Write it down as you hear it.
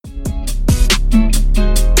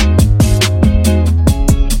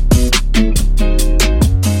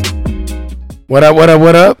What up, what up,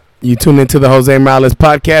 what up? You tune into the Jose Morales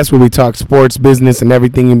podcast where we talk sports, business, and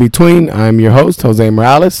everything in between. I'm your host, Jose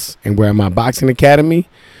Morales, and we're at my boxing academy.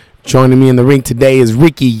 Joining me in the ring today is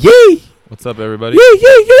Ricky Yee. What's up, everybody?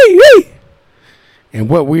 Yee. And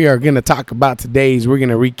what we are going to talk about today is we're going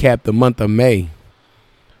to recap the month of May.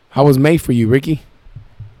 How was May for you, Ricky?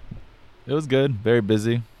 It was good. Very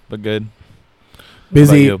busy, but good.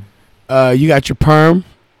 Busy. What about You got your perm.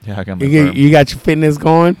 you? Yeah, I got my firm. You got your fitness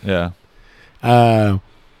going. Yeah.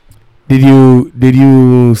 Did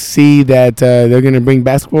you see that they're going to bring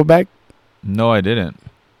basketball back? No, I didn't.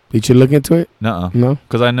 Did you look into it? Nuh-uh. No.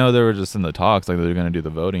 Because I know they were just in the talks, like they were going to do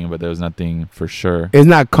the voting, but there was nothing for sure. It's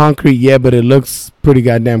not concrete yet, but it looks pretty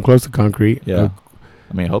goddamn close to concrete. Yeah.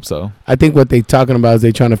 I mean, I hope so. I think what they're talking about is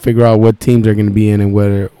they're trying to figure out what teams are going to be in and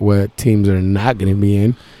what teams are not going to be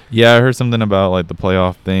in. Yeah, I heard something about like the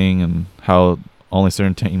playoff thing and how only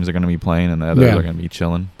certain teams are going to be playing and the others are going to be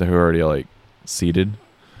chilling. They're already like seeded.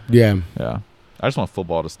 Yeah. Yeah. I just want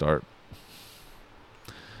football to start.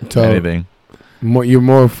 So Anything. You're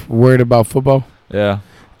more worried about football? Yeah.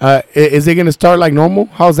 Is it going to start like normal?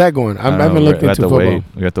 How's that going? I haven't looked into football.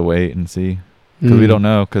 We have to wait and see because we don't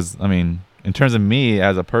know. Because, I mean, in terms of me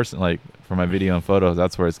as a person, like for my video and photos,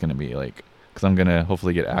 that's where it's going to be. Like, because I'm going to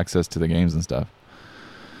hopefully get access to the games and stuff.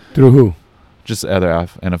 Through who? Just other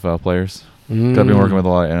NFL players. I've been working with a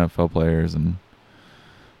lot of NFL players and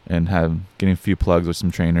getting a few plugs with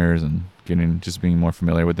some trainers and being more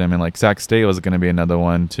familiar with them. And like Sac State was going to be another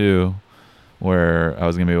one too, where I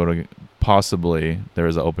was going to be able to possibly there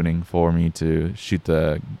was an opening for me to shoot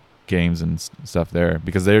the games and stuff there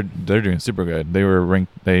because they're doing super good. They were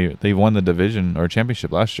ranked. They won the division or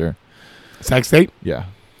championship last year. Sac State? Yeah.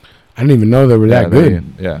 I didn't even know they were that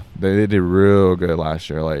good. They did real good last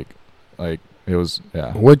year. Like it was.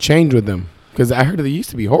 Yeah. What changed with them? Because I heard they used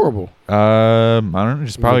to be horrible. I don't know.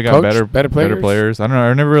 Just probably got better players. I don't know.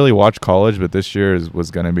 I never really watched college, but this year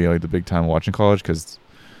was going to be like the big time watching college because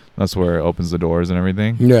that's where it opens the doors and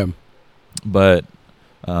everything. Yeah. But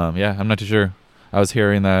I'm not too sure. I was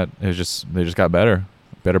hearing that they just got better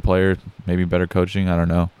players, maybe better coaching. I don't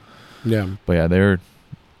know. Yeah. But yeah, they're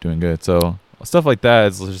doing good. So stuff like that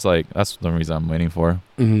is just like that's the reason I'm waiting for.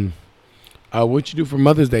 Mm-hmm. What you do for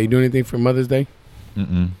Mother's Day? You do anything for Mother's Day?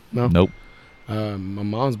 No. Nope. My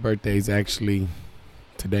mom's birthday is actually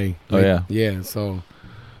today. Oh, yeah? Yeah, so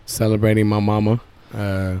celebrating my mama.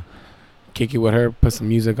 Kick it with her, put some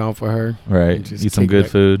music on for her. Right. Eat some good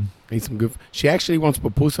food. Eat some good She actually wants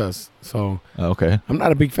pupusas, so okay. I'm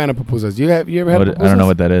not a big fan of pupusas. You ever had pupusas? I don't know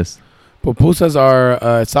what that is. Pupusas are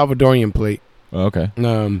a Salvadorian plate. Oh, okay.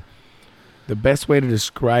 The best way to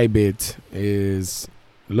describe it is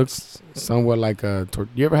it looks somewhat like a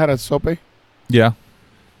you ever had a sope? Yeah.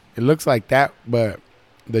 It looks like that, but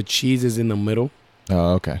the cheese is in the middle.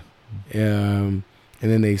 Oh, okay. And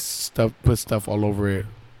then they put stuff all over it.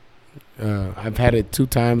 I've had it 2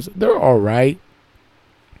 times. They're all right.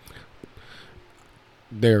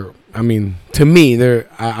 To me,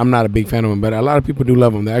 I'm not a big fan of them, but a lot of people do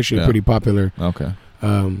love them. They're actually pretty popular. Okay.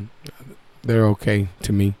 They're okay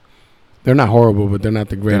to me. They're not horrible, but they're not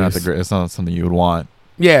the greatest. They're not the greatest. It's not something you would want.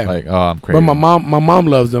 Yeah. Like, oh, I'm crazy. But my mom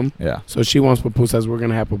loves them. Yeah. So she wants pupusas. We're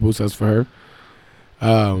gonna have pupusas for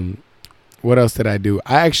her. What else did I do?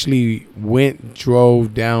 I actually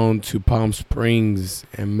drove down to Palm Springs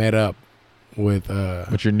and met up with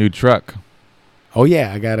What's your new truck? Oh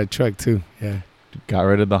yeah, I got a truck too. Yeah. Got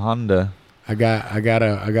rid of the Honda. I got a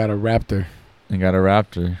Raptor. You got a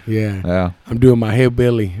Raptor. Yeah. Yeah. I'm doing my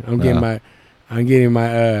hillbilly. I'm getting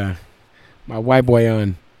my white boy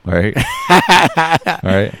on. All right. All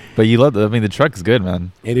right. But you love the truck is good,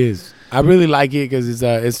 man. It is. I really like it because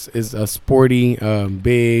it's a sporty,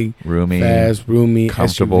 big, roomy, fast, roomy,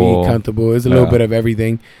 comfortable. SUV, comfortable. It's a little bit of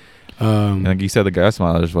everything. And like you said, the gas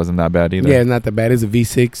mileage wasn't that bad either. Yeah, it's not that bad. It's a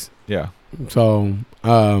V6. Yeah. So,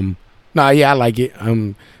 I like it.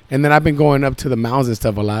 And then I've been going up to the mountains and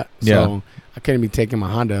stuff a lot. So I couldn't be taking my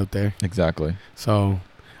Honda up there. Exactly. So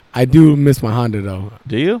I do miss my Honda though.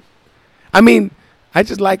 Do you? I mean, I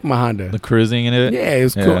just like my Honda. The cruising in it? Yeah, it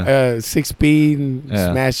was cool. 6-speed,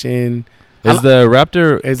 smashing. Is the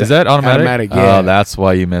Raptor, is that automatic? Automatic, yeah. Oh, that's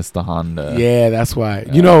why you missed the Honda. Yeah, that's why.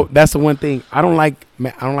 That's the one thing. I don't like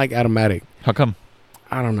automatic. How come?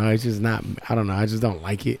 I don't know. It's just not. I don't know. I just don't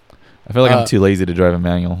like it. I feel like I'm too lazy to drive a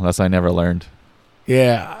manual. That's why I never learned.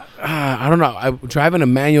 Yeah. I don't know. Driving a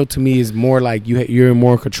manual to me is more like you're in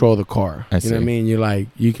more control of the car. You know what I mean? You're like,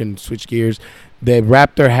 you can switch gears. The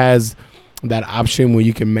Raptor has that option where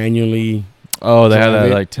you can manually. Oh, they have that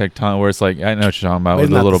like Tecton where it's like, I know what you're talking about with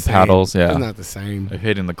the little paddles. Yeah. It's not the same. Like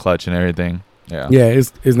hitting the clutch and everything. Yeah. Yeah,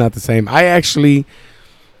 it's not the same. I actually,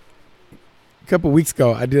 couple weeks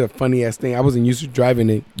ago, I did a funny ass thing. I wasn't used to driving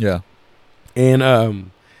it. Yeah. And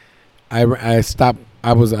I stopped.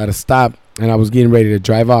 I was at a stop, and I was getting ready to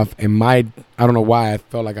drive off. And I don't know why I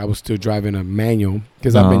felt like I was still driving a manual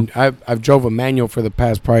because I've drove a manual for the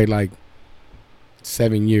past probably like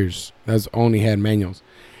 7 years. That's only had manuals,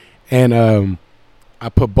 and I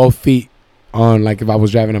put both feet on, like if I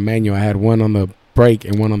was driving a manual, I had one on the brake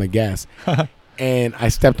and one on the gas. And I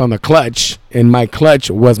stepped on the clutch, and my clutch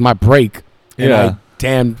was my brake. And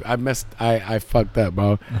I fucked up,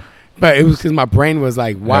 bro. But it was because my brain was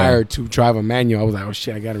like wired to drive a manual. I was like, oh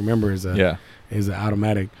shit, I gotta remember is an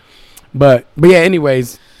automatic. But yeah,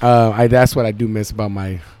 anyways, that's what I do miss about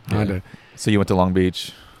my Honda. So you went to Long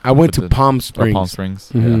Beach? I went to Palm Springs. Palm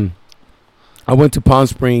Springs. Mm-hmm. Yeah. I went to Palm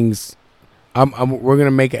Springs. We're gonna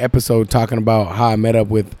make an episode talking about how I met up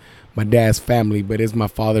with my dad's family, but it's my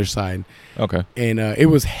father's side. Okay. And it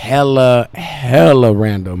was hella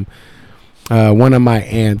random. One of my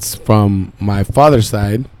aunts from my father's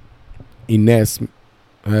side, Ines,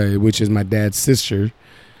 which is my dad's sister,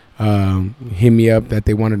 hit me up that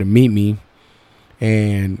they wanted to meet me.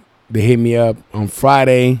 And they hit me up on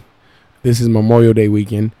Friday. This is Memorial Day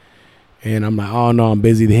weekend. And I'm like, oh, no, I'm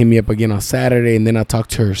busy. They hit me up again on Saturday. And then I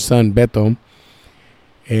talked to her son, Beto.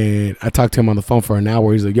 And I talked to him on the phone for an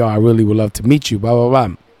hour. He's like, yo, I really would love to meet you, blah, blah,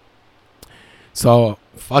 blah. So,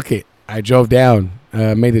 fuck it. I drove down,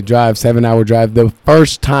 made the drive, 7-hour drive. The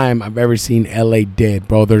first time I've ever seen L.A. dead,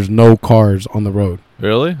 bro. There's no cars on the road.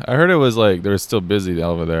 Really? I heard it was like they were still busy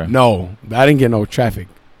over there. No, I didn't get no traffic.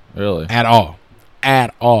 Really? At all.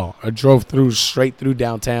 I drove straight through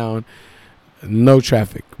downtown. No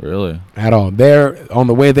traffic. Really? At all. There, on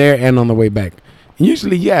the way there and on the way back.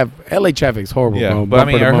 Usually, yeah, LA traffic's horrible, bro. But I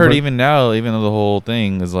mean, I heard even now, even though the whole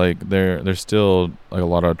thing is like there's still like a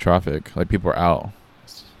lot of traffic. Like people are out.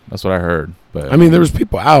 That's what I heard. But I mean, there was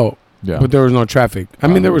people out, but there was no traffic. I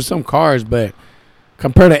mean, there were some cars, but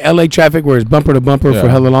compared to LA traffic, where it's bumper to bumper for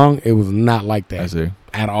hella long, it was not like that. I see.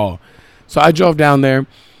 At all. So I drove down there,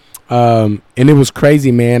 and it was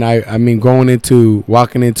crazy, man. I mean,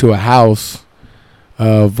 walking into a house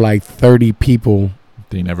of like 30 people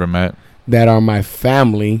that you never met, that are my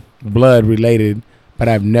family, blood related, but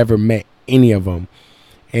I've never met any of them.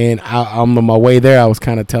 And I'm on my way there, I was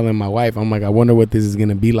kind of telling my wife, I'm like, I wonder what this is going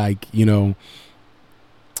to be like,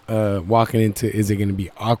 walking into, is it going to be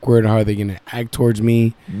awkward? How are they going to act towards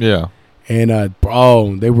me? Yeah. And,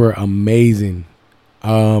 bro, they were amazing.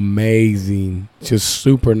 Amazing. Just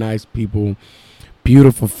super nice people.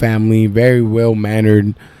 Beautiful family. Very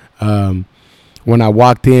well-mannered. When I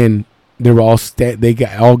walked in, they were all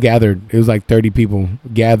all gathered. It was like 30 people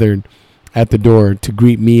gathered at the door to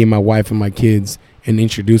greet me and my wife and my kids and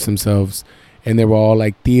introduce themselves. And they were all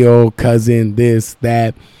like Theo, cousin, this,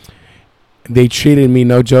 that. They treated me,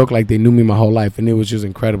 no joke, like they knew me my whole life. And it was just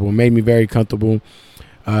incredible. It made me very comfortable.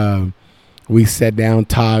 We sat down,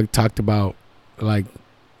 talked about like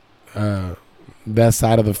that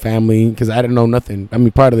side of the family, because I didn't know nothing. I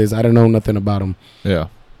mean, part of this, I didn't know nothing about them. Yeah.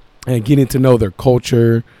 And getting to know their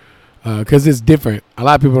culture. Because it's different. A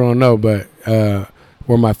lot of people don't know, but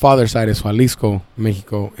where my father's side is Jalisco,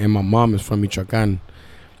 Mexico, and my mom is from Michoacan.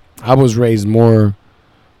 I was raised more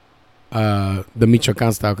the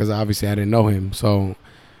Michoacan style because obviously I didn't know him. So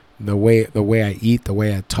the way I eat, the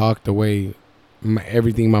way I talk, the way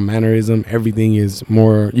everything, my mannerism, everything is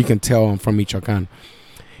more. You can tell I'm from Michoacan,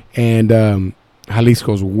 and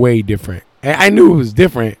Jalisco's way different. And I knew it was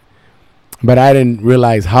different, but I didn't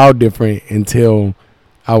realize how different until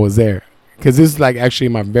I was there, because this is like actually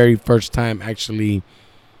my very first time actually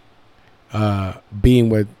being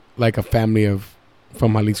with like a family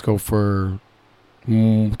from Jalisco for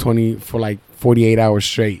 48 hours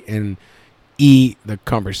straight, and eat, the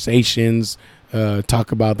conversations,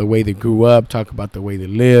 talk about the way they grew up, talk about the way they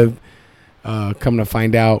lived, come to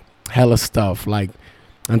find out hella stuff like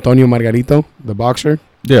Antonio Margarito, the boxer.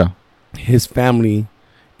 Yeah, his family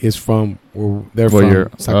is from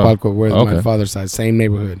Zacualco, where my father's side, same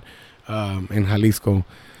neighborhood, in Jalisco.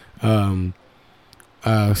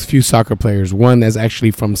 A few soccer players. One that's actually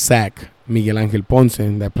from SAC, Miguel Angel Ponce,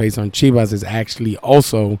 that plays on Chivas, is actually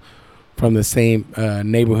also from the same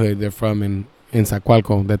neighborhood they're from in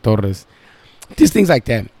Zacualco, de Torres. Just things like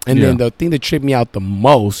that. And then the thing that tripped me out the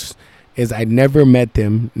most is I never met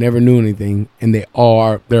them, never knew anything, and they're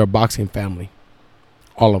a boxing family,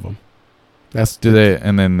 all of them. Isn't that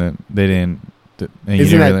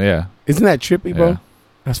trippy, bro? Yeah.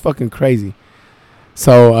 That's fucking crazy.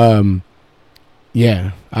 So,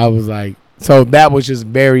 I was like, so that was just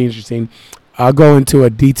very interesting. I'll go into a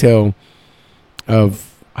detail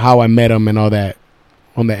of how I met him and all that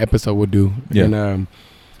on the episode we'll do. Yeah. And,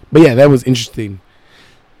 But yeah, that was interesting.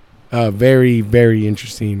 Very, very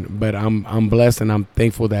interesting. But I'm blessed and I'm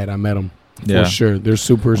thankful that I met them. For sure. They're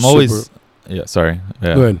super. Yeah, sorry.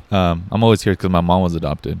 Yeah. Go ahead. I'm always curious because my mom was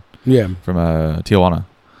adopted. Yeah. From Tijuana.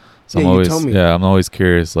 So yeah, you told me. Yeah, I'm always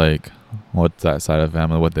curious, like, what's that side of the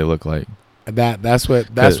family, what they look like. That's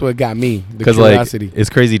what got me. The curiosity. Like, it's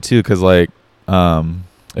crazy too, because like,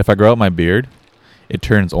 if I grow out my beard, it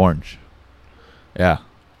turns orange. Yeah.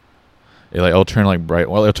 It'll turn like bright.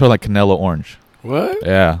 Well, it'll turn like Canelo orange. What?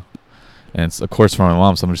 Yeah. And it's of course from my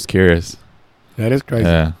mom, so I'm just curious. That is crazy.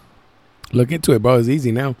 Yeah. Look into it, bro. It's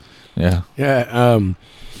easy now. Yeah. Yeah.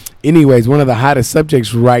 Anyways, one of the hottest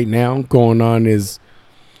subjects right now going on is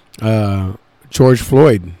George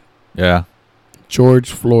Floyd. Yeah.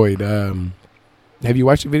 George Floyd. Have you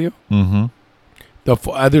watched the video? Mm-hmm.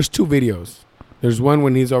 There's two videos. There's one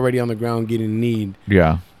when he's already on the ground getting kneed.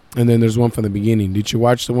 Yeah. And then there's one from the beginning. Did you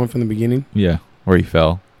watch the one from the beginning? Yeah, where he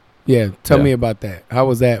fell. Yeah. Tell me about that. How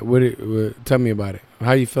was that? Tell me about it.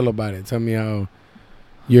 How you feel about it? Tell me how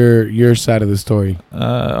your side of the story.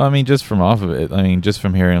 I mean, just from off of it. I mean, just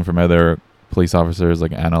from hearing from other police officers,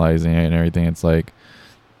 like analyzing it and everything, it's like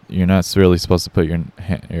you're not really supposed to put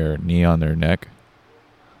your knee on their neck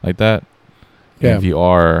like that. Yeah. And if you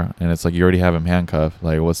are, and it's like you already have him handcuffed,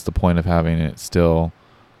 like what's the point of having it still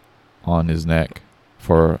on his neck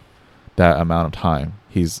for that amount of time?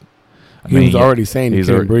 He was already saying he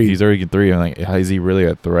couldn't breathe. He's already three. And like, is he really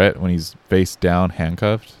a threat when he's face down,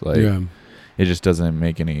 handcuffed? Like, it just doesn't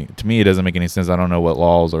make any. To me, it doesn't make any sense. I don't know what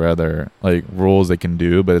laws or other like rules they can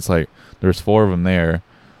do, but it's like there's 4 of them there.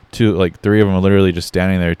 3 of them are literally just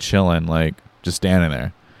standing there chilling, like just standing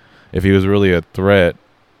there. If he was really a threat,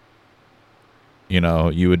 you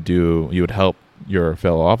would help your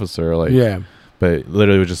fellow officer, like But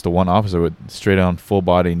literally, with just the one officer with straight on full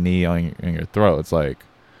body knee on your throat, it's like,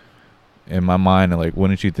 in my mind, like,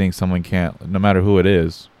 wouldn't you think someone can't, no matter who it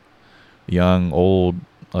is, young, old,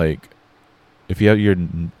 like, if you have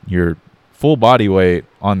your full body weight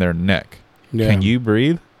on their neck, can you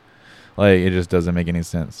breathe? Like, it just doesn't make any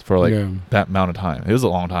sense for like that amount of time. It was a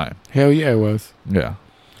long time. Hell yeah, it was. Yeah.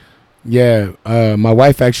 Yeah, my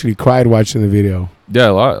wife actually cried watching the video. Yeah,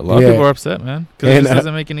 a lot of people are upset, man, because it just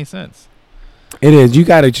doesn't make any sense. It is. You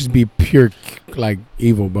gotta just be pure, like,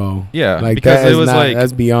 evil, bro. Yeah, like because that it was like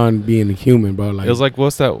that's beyond being a human, bro. Like, it was like,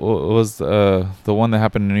 what's that? What was the one that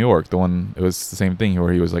happened in New York? The one, it was the same thing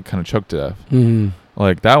where he was like kind of choked to death. Mm-hmm.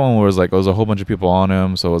 Like that one was like, it was a whole bunch of people on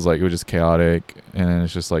him, so it was just chaotic. And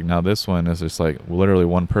it's just like, now this one is just like literally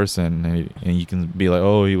one person, and you can be like,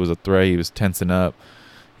 oh, he was a threat, he was tensing up.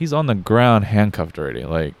 He's on the ground, handcuffed already.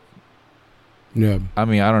 Like, yeah. I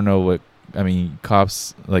mean, I don't know what. I mean,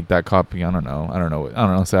 cops, like that cop, I don't know. I don't know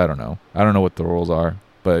what the rules are,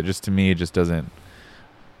 but just to me, it just doesn't,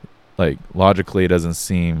 like, logically, it doesn't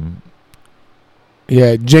seem.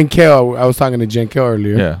 Yeah, Jen Kell, I was talking to Jen Kell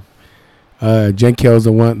earlier. Yeah. Jen Kell's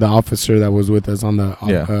the officer that was with us on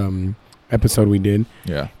the episode we did.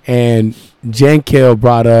 Yeah. And Jen Kell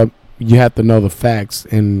brought up, you have to know the facts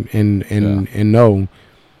and know,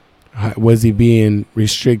 was he being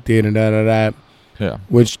restricted and da-da-da. Yeah.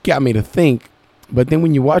 Which got me to think. But then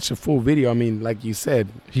when you watch the full video, I mean, like you said,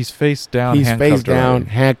 he's face down,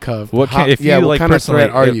 handcuffed. What kind of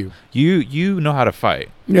threat are you? You know how to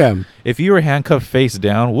fight. Yeah. If you were handcuffed face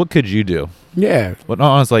down, what could you do? Yeah. But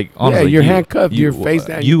honestly, you're handcuffed. You're face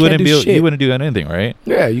down. You wouldn't do anything, right?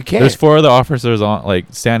 Yeah, you can't. There's 4 other officers on, like,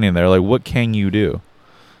 standing there. Like, what can you do?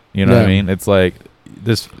 You know what I mean? It's like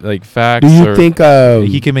this, like, facts. Do you think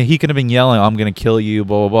he could have been yelling, "I'm gonna kill you,"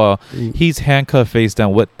 blah blah blah. He's handcuffed face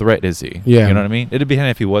down. What threat is he? Yeah. You know what I mean? It'd be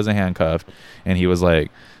if he wasn't handcuffed and he was like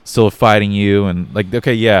still fighting you and like,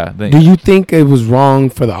 okay, yeah. Do you think it was wrong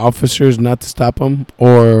for the officers not to stop him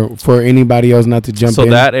or for anybody else not to jump in? So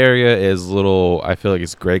that area is little. I feel like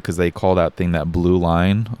it's great because they call that thing that blue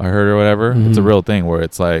line. I heard or whatever. Mm-hmm. It's a real thing where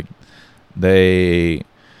it's like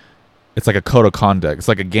it's like a code of conduct. It's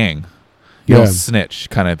like a gang. You don't snitch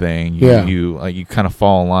kind of thing. You kind of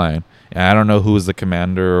fall in line. And I don't know who's the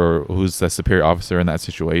commander or who's the superior officer in that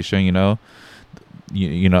situation, you know,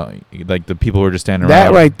 like the people who are just standing around.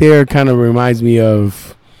 That right there kind of reminds me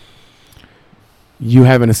of you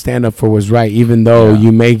having to stand up for what's right, even though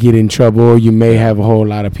you may get in trouble or you may have a whole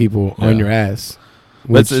lot of people on your ass.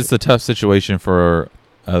 It's a tough situation for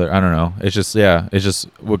I don't know. It's just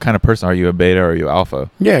what kind of person are you, a beta or are you alpha?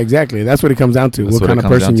 Yeah, exactly. That's what it comes down to. What kind of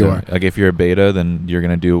person you are. Like if you're a beta, then you're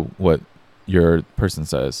gonna do what your person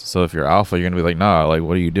says. So if you're alpha, you're gonna be like, nah, like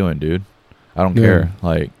what are you doing, dude? I don't care.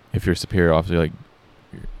 Like if you're superior officer, like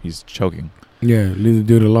he's choking. Yeah, leave the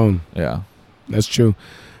dude alone. Yeah, that's true.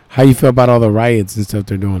 How you feel about all the riots and stuff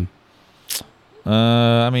they're doing?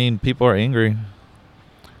 I mean, people are angry.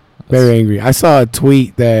 Very angry. I saw a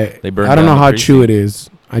tweet that I don't know how true it is.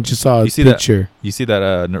 I just saw a picture. You see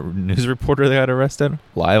that news reporter that got arrested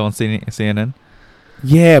live on CNN?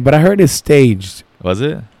 Yeah, but I heard it's staged. Was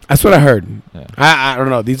it? That's what I heard. Yeah. I don't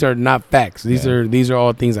know. These are not facts. These are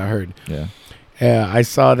all things I heard. Yeah. I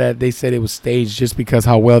saw that they said it was staged just because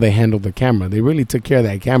how well they handled the camera. They really took care of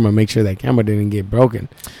that camera, make sure that camera didn't get broken.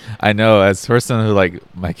 I know. As a person who like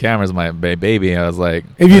my camera's my baby, I was like,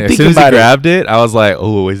 if you think as soon as about he grabbed it, I was like,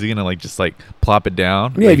 oh, is he gonna like just like plop it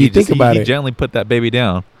down? Yeah, like, if you think about it, he gently put that baby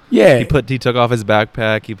down. Yeah, he took off his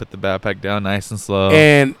backpack. He put the backpack down nice and slow.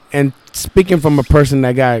 And speaking from a person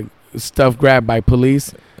that got stuff grabbed by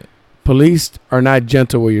police are not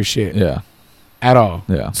gentle with your shit. Yeah. At all.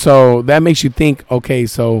 Yeah. So that makes you think, okay,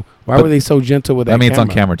 so why were they so gentle with that? I mean, camera? It's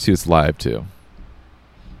on camera too. It's live too.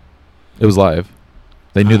 It was live.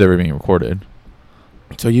 They knew they were being recorded.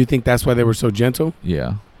 So you think that's why they were so gentle?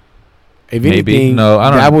 Yeah. If anything,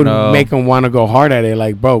 that would make them want to go hard at it.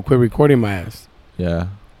 Like, bro, quit recording my ass. Yeah.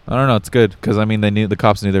 I don't know. It's good because I mean, the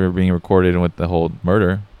cops knew they were being recorded and what the whole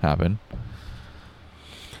murder happened.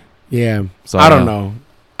 Yeah. So I don't know.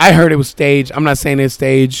 I heard it was staged. I'm not saying it's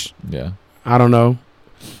staged. Yeah. I don't know.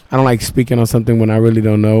 I don't like speaking on something when I really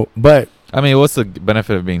don't know. But I mean, what's the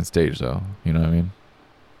benefit of being staged, though? You know what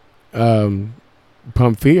I mean?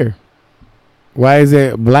 Pump fear. Why is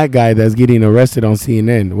it a black guy that's getting arrested on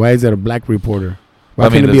CNN? Why is it a black reporter? Why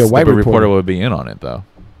can't it be a white reporter? Would be in on it, though.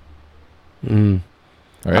 Right?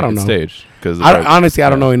 I don't know. Staged. Honestly, I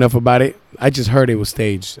don't know enough about it. I just heard it was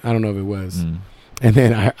staged. I don't know if it was. And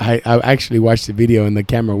then I actually watched the video, and the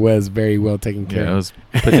camera was very well taken care of. Yeah, it was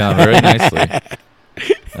put down very nicely.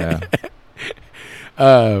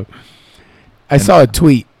 Yeah. I saw a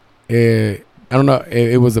tweet. I don't know.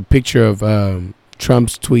 It was a picture of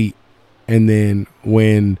Trump's tweet, and then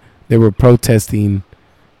when they were protesting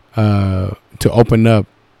to open up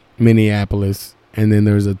Minneapolis, and then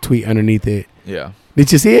there was a tweet underneath it. Yeah.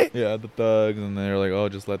 Did you see it? Yeah, the thugs, and they're like, "Oh,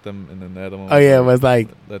 just let them," and then the other one. Oh yeah, it was like,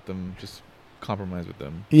 let them just. Compromise with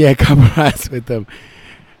them. Yeah, compromise with them.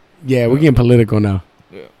 Yeah, we're getting political now.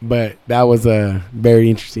 Yeah. But that was a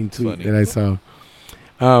very interesting tweet that I saw.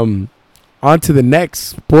 On to the next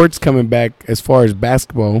sports coming back as far as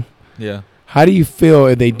basketball. Yeah. How do you feel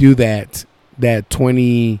if they do that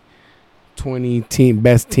 20 team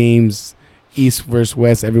best teams, East versus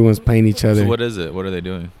West, everyone's playing each other? So what is it? What are they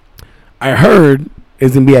doing? I heard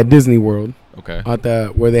it's going to be at Disney World. Okay.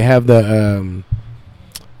 Where they have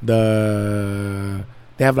they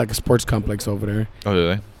have like a sports complex over there. Oh, do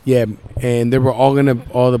they? Yeah, and they were all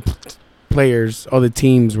the players, all the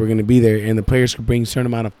teams were gonna be there, and the players could bring a certain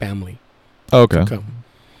amount of family. Okay. To come.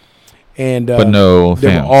 And but no they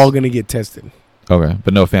fans. were all gonna get tested. Okay,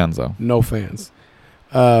 but no fans though. No fans.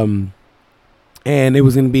 And it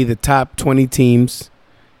was gonna be the top 20 teams,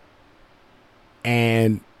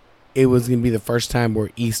 and it was gonna be the first time where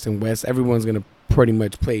East and West, everyone's gonna pretty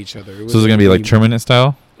much play each other. So it's gonna be like tournament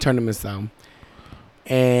style. Tournament style,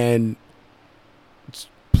 and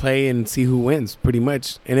play and see who wins, pretty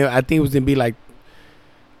much. And I think it was gonna be like,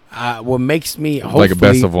 what makes me like a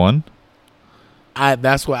best of one.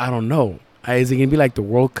 That's what I don't know. Is it gonna be like the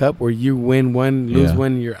World Cup where you win one, lose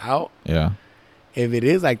one, and you're out? Yeah. If it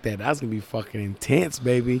is like that, that's gonna be fucking intense,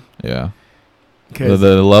 baby. Yeah.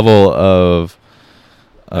 The level of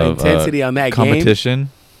intensity on that competition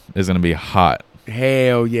is gonna be hot.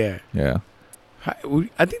 Hell yeah. Yeah.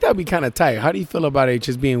 I think that would be kind of tight. How do you feel about it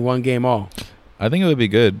just being one game all? I think it would be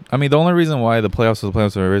good. I mean, the only reason why the playoffs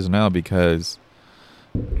are now because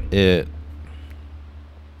it's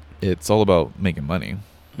all about making money.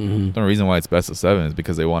 Mm-hmm. The only reason why it's best of 7 is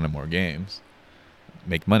because they wanted more games.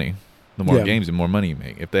 Make money. The more games, the more money you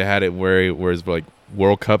make. If they had it where it's like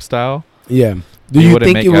World Cup style, do you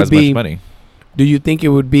think it would be? Much money. Do you think it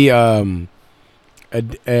would be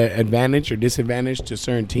advantage or disadvantage to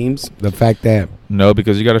certain teams? The fact that no,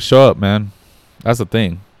 because you got to show up, man. That's the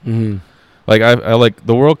thing. Mm-hmm. Like I like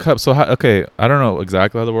the World Cup. So I don't know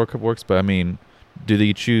exactly how the World Cup works, but I mean, do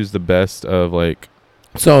they choose the best of like?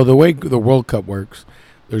 So the way the World Cup works,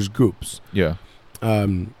 there's groups. Yeah.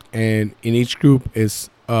 And in each group is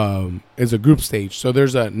a group stage. So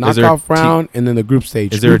there's a knockout round and then the group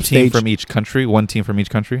stage. Is there a team from each country? One team from each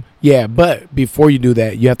country? Yeah, but before you do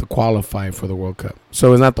that, you have to qualify for the World Cup.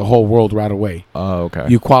 So it's not the whole world right away. Oh, okay.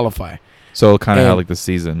 You qualify. So kind of how like the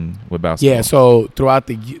season with basketball. Yeah. So throughout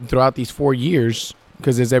these 4 years,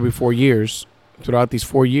 because it's every 4 years. Throughout these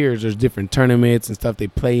 4 years, there's different tournaments and stuff they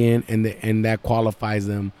play in, and that qualifies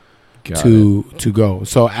them to go.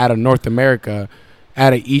 So out of North America,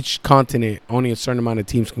 out of each continent, only a certain amount of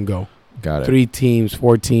teams can go. Got it. 3 teams,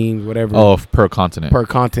 4 teams, whatever. Oh, per continent. Per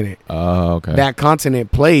continent. Oh, okay. That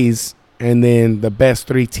continent plays, and then the best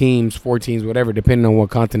 3 teams, 4 teams, whatever, depending on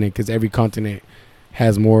what continent, because every continent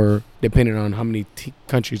has more, depending on how many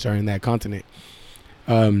countries are in that continent.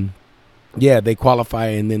 Yeah, they qualify,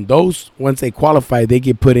 and then those, once they qualify, they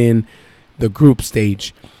get put in the group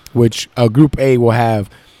stage, which Group A will have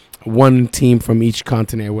 1 team from each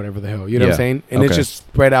continent or whatever the hell. You know what I'm saying? And it's just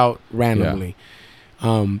spread out randomly.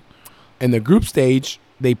 Yeah. In the group stage,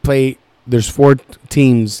 they play, there's 4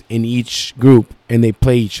 teams in each group, and they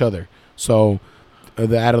play each other. So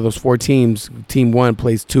out of those 4 teams, team 1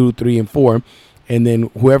 plays 2, 3, and 4. And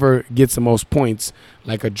then whoever gets the most points,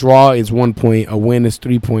 like a draw is 1 point, a win is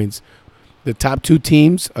 3 points. The top 2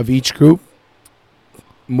 teams of each group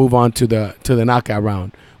move on to the knockout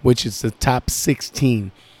round, which is the top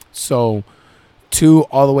 16. So 2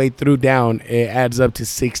 all the way through down, it adds up to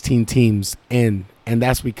 16 teams, and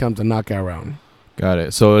that becomes a knockout round. Got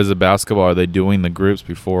it. So as a basketball, are they doing the groups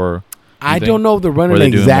before? I don't know if they're running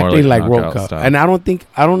exactly like World Cup. Style? And I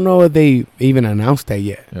don't know if they even announced that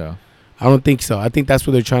yet. Yeah. I don't think so. I think that's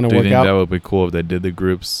what they're trying to work out. Do you think that would be cool if they did the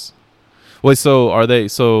groups? Wait, so are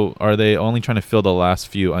they only trying to fill the last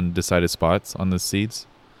few undecided spots on the seeds?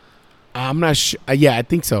 I'm not sure. Yeah, I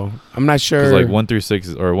think so. I'm not sure. Because like 1 through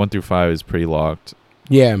 6 or 1 through 5 is pretty locked.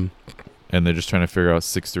 Yeah. And they're just trying to figure out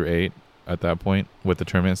 6 through 8 at that point with the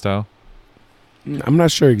tournament style. I'm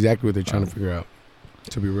not sure exactly what they're trying to figure out,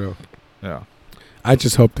 to be real. Yeah. I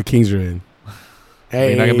just hope the Kings are in. Hey,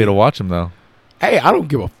 you're not going to be able to watch them, though. Hey, I don't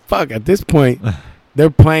give a fuck at this point. They're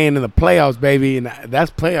playing in the playoffs, baby, and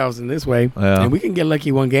that's playoffs in this way. Yeah. And we can get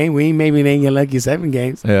lucky 1 game. We maybe ain't get lucky 7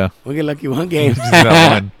 games. Yeah. We'll get lucky 1 game. Just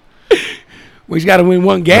got 1. We just got to win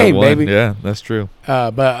 1 game, baby. Yeah, that's true.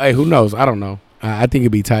 But hey, who knows? I don't know. I think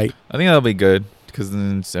it'd be tight. I think that'll be good because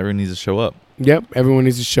then everyone needs to show up. Yep, everyone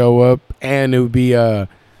needs to show up, and it would be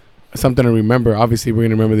something to remember. Obviously, we're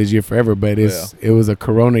gonna remember this year forever, but it was a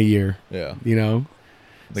Corona year. Yeah, you know,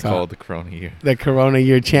 they call it the Corona year. The Corona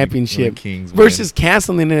year championship Kings versus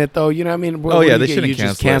canceling it, though. You know what I mean? They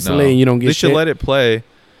shouldn't cancel it. And you don't get. They should let it play.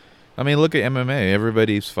 I mean, look at MMA.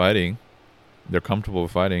 Everybody's fighting. They're comfortable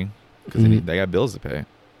with fighting because they got bills to pay.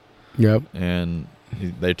 Yep, and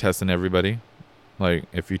they're testing everybody. Like,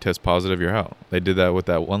 if you test positive, you're out. They did that with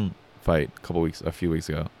that one fight a few weeks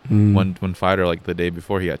ago. One fighter, like the day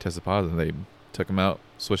before he got tested positive, they took him out,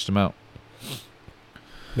 switched him out.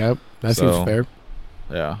 Yep, that seems fair.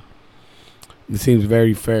 Yeah, it seems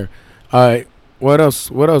very fair. All right, what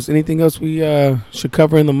else? Anything else we should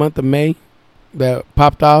cover in the month of May that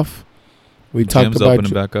popped off? We talked about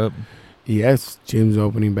opening back up. Yes, gym's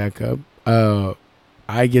opening back up.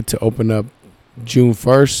 I get to open up June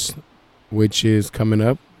 1st, which is coming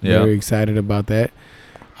up. Yeah. Very excited about that.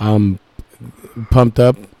 I'm pumped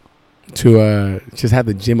up to just have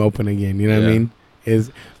the gym open again. You know what I mean?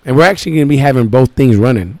 And we're actually going to be having both things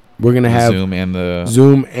running. We're going to have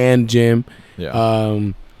Zoom and gym.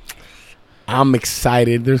 Yeah. I'm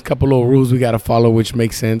excited. There's a couple little rules we got to follow, which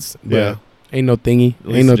makes sense. But ain't no thingy.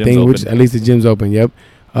 At least the gym's open. Yep.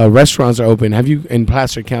 Restaurants are open. Have you in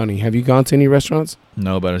Placer County? Have you gone to any restaurants?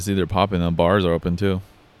 No, but I see they're popping. The bars are open too.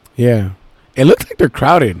 Yeah, it looks like they're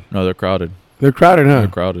crowded. No, they're crowded. They're crowded, huh? They're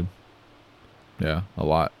crowded. Yeah, a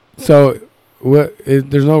lot. So,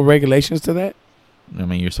 there's no regulations to that? I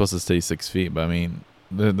mean, you're supposed to stay 6 feet, but I mean,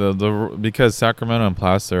 the because Sacramento and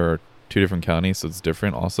Placer are 2 different counties, so it's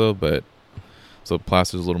different also. But so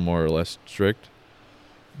Placer's a little more or less strict,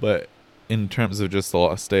 but in terms of just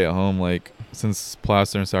a stay at home, like since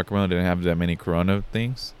Placer and Sacramento didn't have that many Corona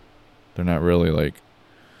things, they're not really like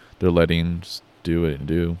they're letting just do it and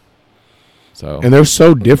do. So and they're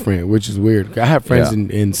so different, which is weird. I have friends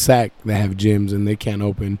in Sac that have gyms and they can't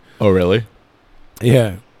open. Oh, really?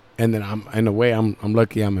 Yeah, and then I'm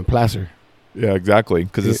lucky I'm in Placer. Yeah, exactly,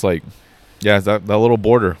 because it's like it's that little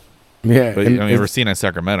border. Yeah, but I mean we're seeing in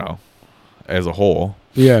Sacramento as a whole.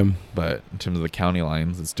 Yeah, but in terms of the county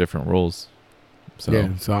lines, it's different rules.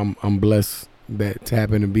 So so I'm blessed that to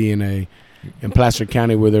happen to be in Placer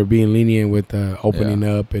County where they're being lenient with opening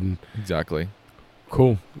up and exactly.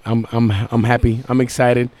 Cool. I'm happy. I'm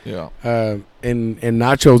excited. Yeah. And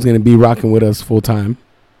Nacho's gonna be rocking with us full time.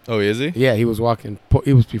 Oh, is he? Yeah, he was walking.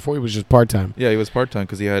 He was just part time. Yeah, he was part time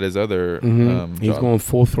because he had his other. He's going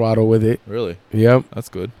full throttle with it. Really? Yep. That's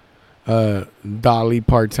good. Dolly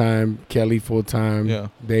part time, Kelly full time. Yeah.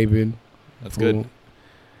 David. That's good.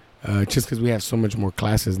 Just because we have so much more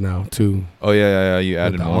classes now too. Oh yeah. You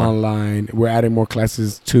added more online. We're adding more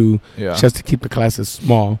classes too. Yeah. Just to keep the classes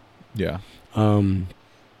small. Yeah.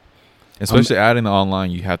 Especially adding the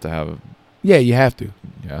online, you have to have. Yeah, you have to.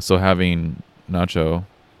 Yeah. So having Nacho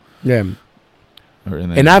Yeah.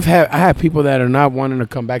 And I have people that are not wanting to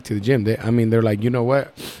come back to the gym. They're like, you know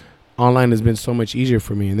what? Online has been so much easier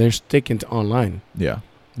for me, and they're sticking to online. Yeah.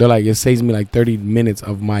 They're like, it saves me like 30 minutes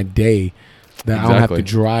of my day that I don't have to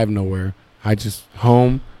drive nowhere. I just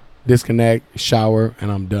home, disconnect, shower,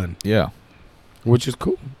 and I'm done. Yeah. Which is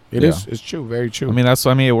cool. It is. It's true. Very true.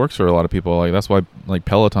 It works for a lot of people. Like, that's why, like,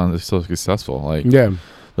 Peloton is so successful. Like, yeah.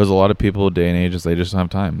 There's a lot of people day and ages, they just don't have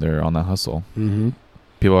time. They're on that hustle. Mm-hmm.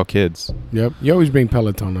 People have kids. Yep. You always bring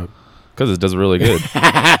Peloton up. Because it does really good.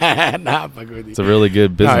 Nah, fuck with you. It's a really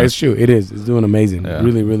good business. No, it's true. It is. It's doing amazing. Yeah.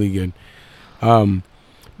 Really, really good.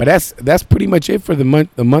 But that's pretty much it for the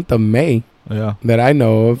month of May. Yeah. That I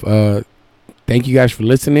know of. Thank you guys for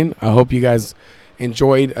listening. I hope you guys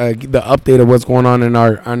enjoyed the update of what's going on in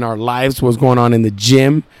our lives, what's going on in the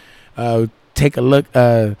gym. Take a look.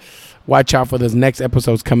 Watch out for those next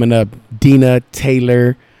episodes coming up. Dina,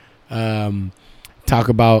 Taylor, talk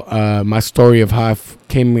about my story of how I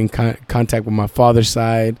came in contact with my father's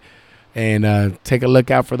side. And take a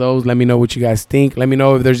look out for those. Let me know what you guys think. Let me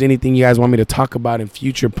know if there's anything you guys want me to talk about in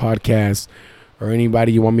future podcasts or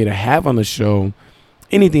anybody you want me to have on the show.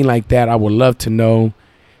 Anything like that, I would love to know.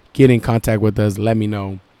 Get in contact with us. Let me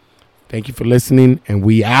know. Thank you for listening, and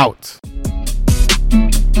we out.